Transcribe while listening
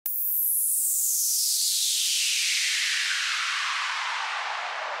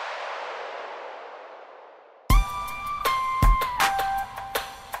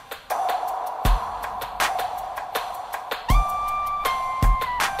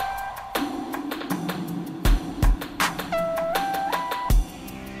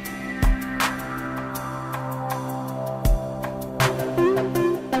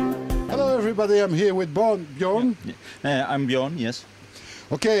everybody. I'm here with Bjorn. Yeah. I'm Bjorn, yes.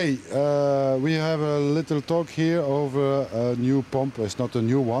 Okay, we have a little talk here over a new pump. It's not a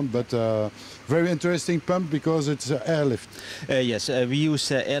new one, but a very interesting pump because it's airlift. Yes, we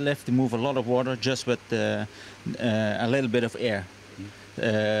use airlift to move a lot of water just with a little bit of air.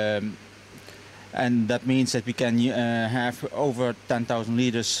 And that means that we can have over 10,000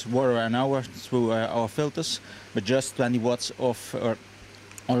 liters water an hour through our filters, but just 20 watts of,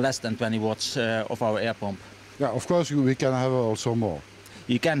 or less than 20 watts of our air pump. Yeah, of course we can have also more.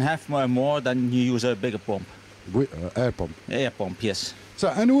 You can have more than you use a bigger pump. Air pump? Air pump, yes. So,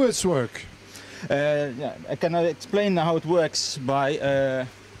 and how does it work? Yeah, I can explain how it works by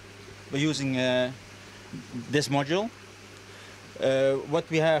using this module. What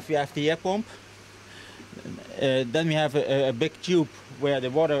we have the air pump. Then we have a big tube where the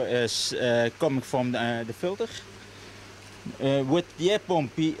water is coming from the filter. With the air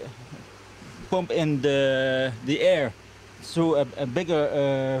pump, we pump in the air through a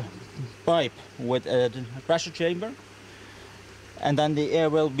bigger pipe with a pressure chamber, and then the air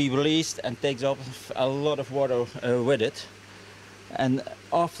will be released and takes off a lot of water with it. And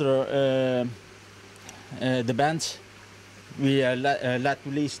after the bend, we let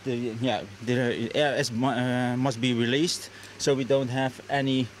release the air must be released, so we don't have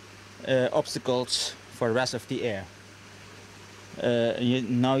any obstacles for the rest of the air.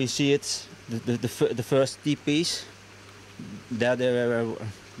 Now you see it, the first T-piece. There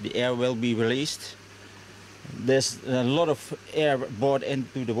the air will be released. There's a lot of air brought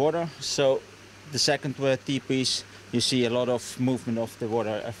into the water, so the second T-piece, you see a lot of movement of the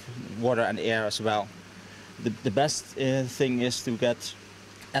water and air as well. The best thing is to get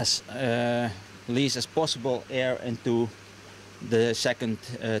as least as possible air into the second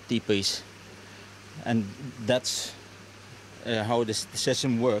T-piece, and that's how the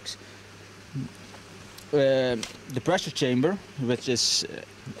system works. The pressure chamber, which is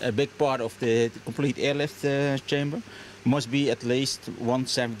a big part of the complete airlift chamber, must be at least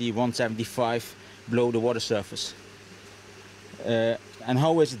 170, 175 below the water surface. And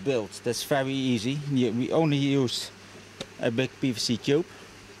how is it built? That's very easy. We only use a big PVC tube.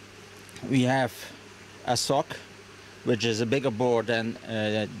 We have a sock, which is a bigger bore than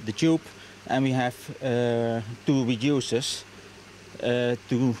the tube, and we have two reducers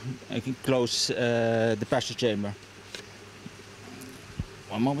to close the pressure chamber.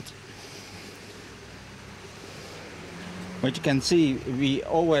 One moment. What you can see, we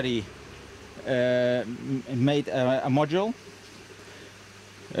already made a module.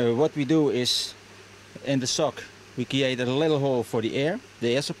 What we do is, in the sock, we create a little hole for the air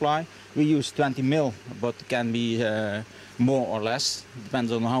supply. We use 20 mil, but it can be more or less.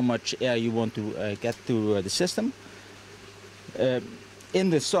 Depends on how much air you want to get to the system. In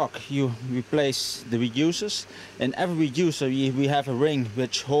the sock you replace the reducers. In every reducer we have a ring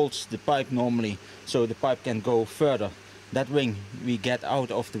which holds the pipe normally, so the pipe can go further. That ring we get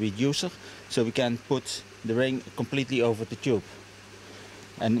out of the reducer, so we can put the ring completely over the tube.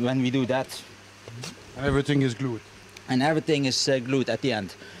 And when we do that, everything is glued. And everything is glued at the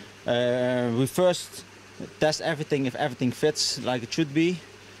end. We first test everything if everything fits like it should be,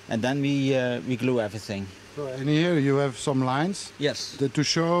 and then we glue everything. So, and here you have some lines. Yes. To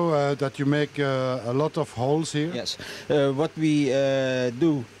show that you make a lot of holes here. Yes. What we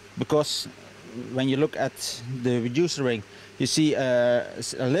do, because when you look at the reducer ring, you see a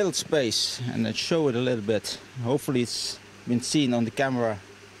little space, and I'll show it a little bit. Hopefully it's been seen on the camera.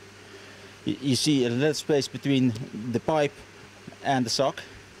 You see a little space between the pipe and the sock.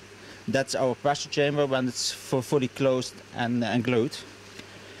 That's our pressure chamber when it's fully closed and glued.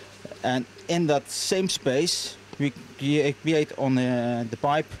 And in that same space, we create on the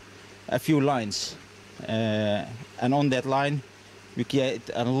pipe a few lines. And on that line, we create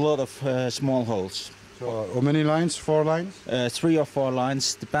a lot of small holes. So how many lines? 4 lines? 3 or 4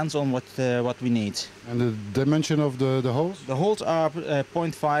 lines, depends on what we need. And the dimension of the holes? The holes are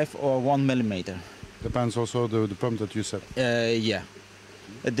 0.5 or 1 millimeter. Depends also the pump that you set? Yeah.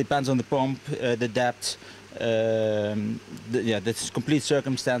 It depends on the pump, the depth, the complete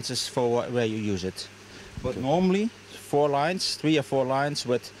circumstances for where you use it. But normally 4 lines, 3 or 4 lines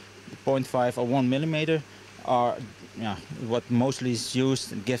with 0.5 or 1 millimeter are what mostly is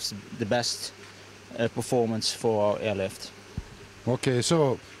used and gives the best performance for our airlift. Okay,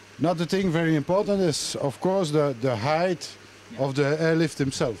 so another thing very important is of course the height of the airlift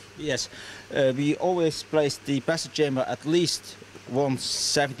himself. Yes, we always place the pressure chamber at least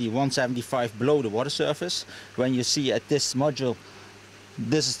 170, 175 below the water surface. When you see at this module,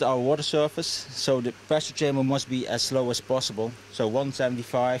 this is our water surface, so the pressure chamber must be as low as possible. So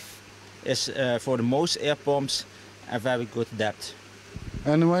 175 is for the most air pumps a very good depth.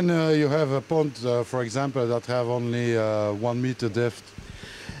 And when you have a pond, for example, that have only 1 meter depth,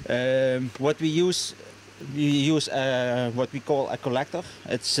 What we use what we call a collector.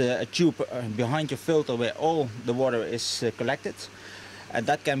 It's a tube behind your filter where all the water is collected, and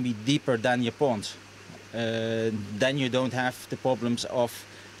that can be deeper than your pond. Then you don't have the problems of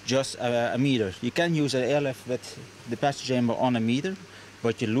just a meter. You can use an airlift with the pressure chamber on a meter,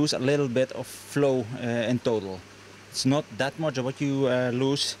 but you lose a little bit of flow in total. It's not that much of what you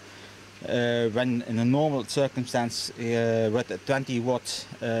lose when in a normal circumstance with a 20 watt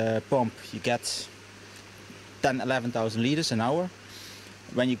pump you get 10,000–11,000 liters an hour.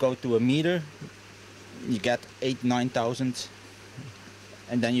 When you go to a meter you get 8–9,000,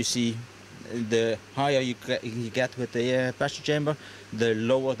 and then you see the higher you get with the pressure chamber, the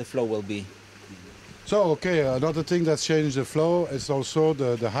lower the flow will be. so okay, another thing that's changed the flow is also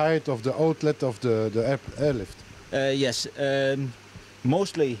the height of the outlet of the airlift. Yes,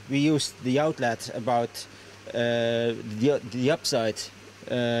 mostly we use the outlet about the upside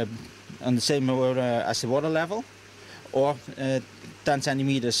on the same as the water level, or 10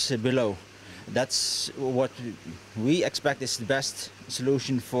 centimeters below. That's what we expect is the best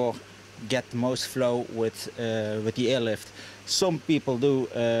solution for get the most flow with the airlift. Some people do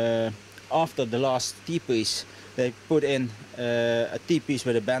after the last T-piece, they put in a T-piece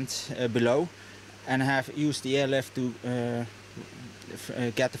with a bend below, and have used the airlift to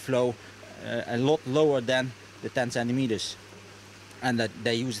get the flow a lot lower than the 10 centimeters. And that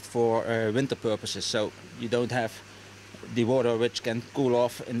they use it for winter purposes, so you don't have the water which can cool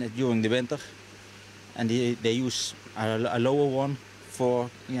off during the winter. And they use a lower one for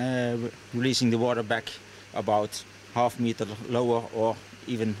releasing the water back about half meter lower, or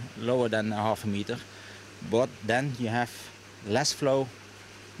even lower than a half a meter. But then you have less flow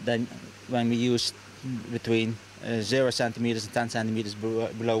than when we use between 0 centimeters and 10 centimeters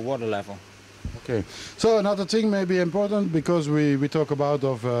below water level. Okay, so another thing may be important, because we talk about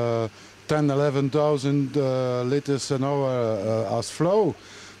of 10–11,000 liters an hour as flow,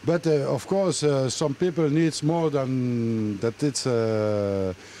 but of course some people needs more than that. It's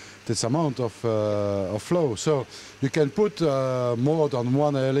this amount of flow, so you can put more than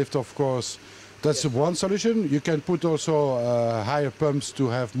one airlift, of course. That's one solution. You can put also higher pumps to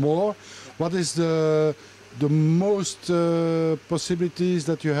have more. What is the most possibilities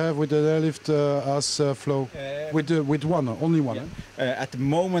that you have with an airlift as flow? With one, only one? Yeah. At the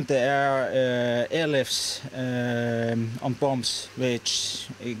moment there are airlifts on pumps which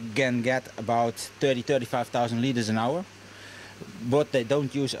can get about 30–35,000 liters an hour. But they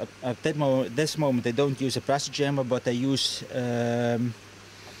don't use, at this moment they don't use a pressure chamber, but they use a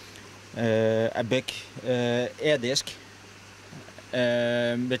big air disc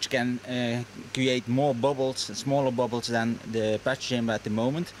which can create more bubbles, smaller bubbles than the pressure chamber at the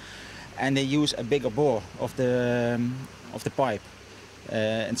moment. And they use a bigger bore of the pipe.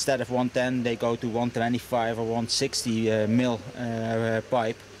 Instead of 110 they go to 125 or 160 mil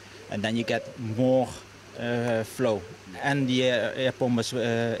pipe, and then you get more flow. And the air pump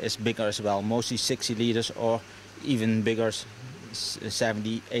is bigger as well, mostly 60 liters or even bigger,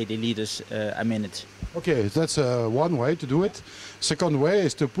 70–80 liters a minute. Okay, that's one way to do it. Second way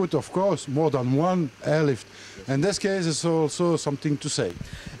is to put, of course, more than one airlift. In this case, it's also something to say.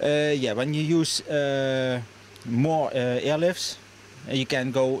 Yeah, when you use more airlifts, you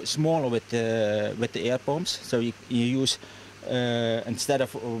can go smaller with the air pumps. So you use instead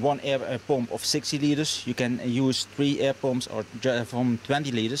of one air pump of 60 liters, you can use 3 air pumps or from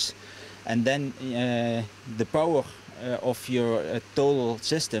 20 liters, and then the power of your total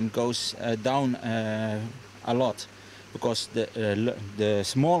system goes down a lot, because the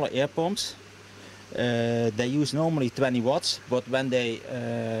smaller air pumps they use normally 20 watts, but when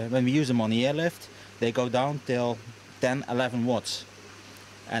we use them on the airlift, they go down till 10–11 watts,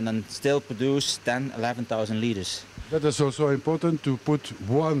 and then still produce 10–11,000 liters. That is also important to put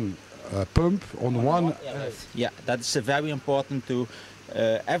one pump on one airlift. Yeah, that's very important. To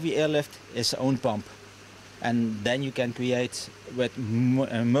every airlift is own pump, and then you can create with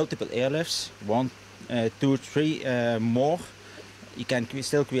multiple airlifts, 1, 2, 3 more. You can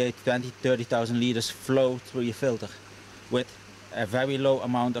still create 20–30,000 liters flow through your filter with a very low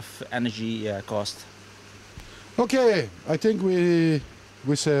amount of energy cost. Okay, I think we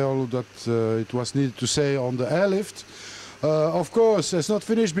say all that it was needed to say on the airlift. Of course, it's not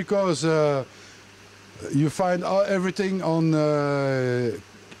finished, because you find everything on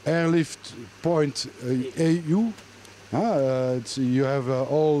airlift.eu. You have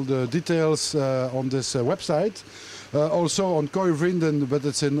all the details on this website. also on Koivrinden, but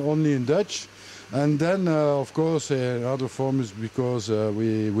it's only in Dutch. And then, of course, another form is because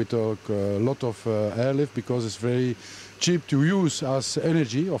we talk a lot of airlift because it's very cheap to use as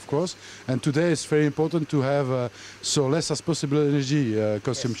energy, of course. And today it's very important to have so less as possible energy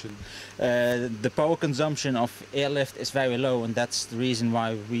consumption. Yes. The power consumption of airlift is very low, and that's the reason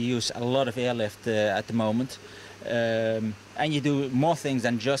why we use a lot of airlift at the moment. And you do more things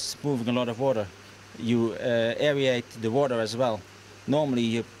than just moving a lot of water. You aerate the water as well. Normally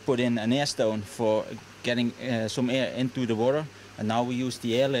you put in an air stone for getting some air into the water, and now we use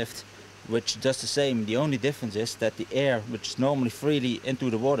the airlift, which does the same. The only difference is that the air, which is normally freely into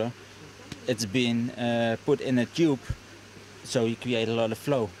the water, it's been put in a tube, so you create a lot of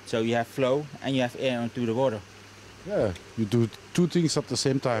flow. So you have flow and you have air into the water. Yeah, you do two things at the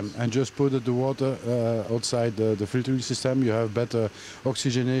same time, and just put the water outside the filtering system. You have better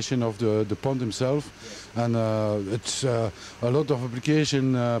oxygenation of the pond himself, and it's a lot of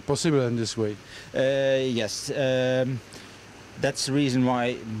application possible in this way. Yes, that's the reason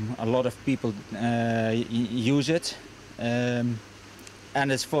why a lot of people use it, and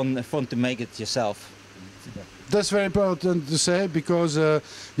it's fun to make it yourself. That's very important to say because,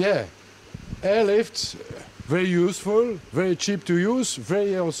 yeah, airlift. Very useful, very cheap to use,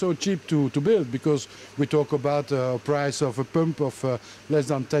 very also cheap to build, because we talk about a price of a pump of less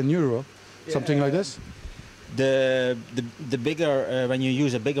than 10 euro, something like this. The bigger, when you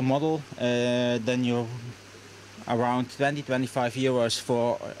use a bigger model, then you're around 20-25 euros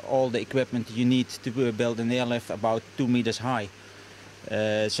for all the equipment you need to build an airlift about 2 meters high.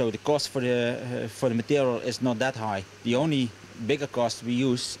 So the cost for the material is not that high. The only bigger cost we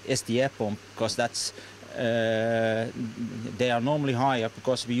use is the air pump, because that's they are normally higher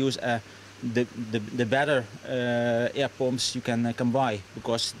because we use the better air pumps you can buy,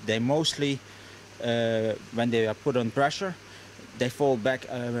 because they mostly, when they are put on pressure, they fall back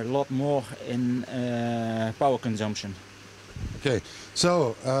a lot more in power consumption. Okay,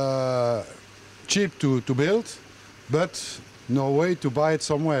 so cheap to build, but no way to buy it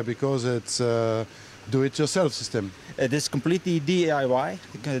somewhere because it's do-it-yourself system. It is completely DIY,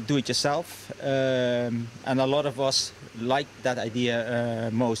 do-it-yourself, and a lot of us like that idea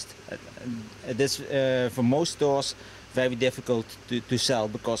most. It is for most stores very difficult to sell,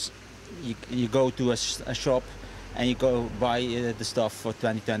 because you go to a shop and you go buy the stuff for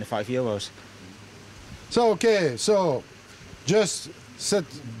 20-25 euros. So okay, so just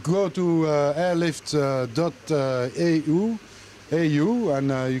go to airlift.eu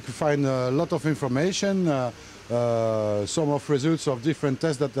and you can find a lot of information, some of results of different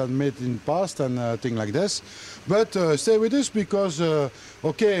tests that are made in the past and things like this. But stay with us because,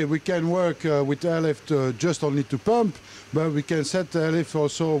 okay, we can work with airlift just only to pump, but we can set airlift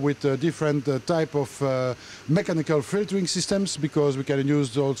also with different type of mechanical filtering systems, because we can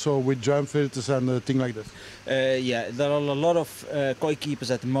use also with drum filters and things like that. Yeah, there are a lot of koi keepers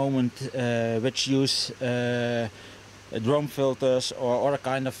at the moment which use drum filters or other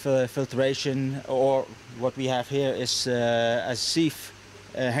kind of filtration, or what we have here is a sieve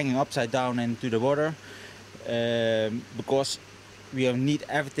hanging upside down into the water, because we need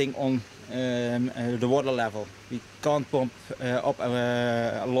everything on the water level. We can't pump up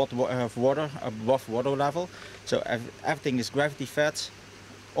a lot of water above water level, so everything is gravity fed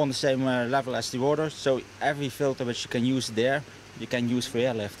on the same level as the water, so every filter which you can use there, you can use for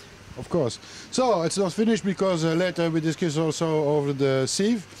airlift. Of course. So it's not finished because later we discuss also over the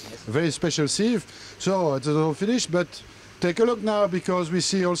sieve, yes. A very special sieve. So it's not finished, but take a look now because we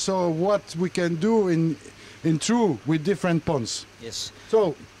see also what we can do in true with different ponds. Yes.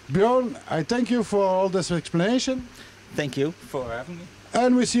 So Bjorn, I thank you for all this explanation. Thank you for having me.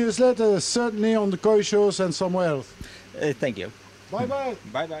 And we see you later, certainly on the koi shows and somewhere else. Thank you. Bye bye.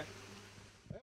 Bye bye.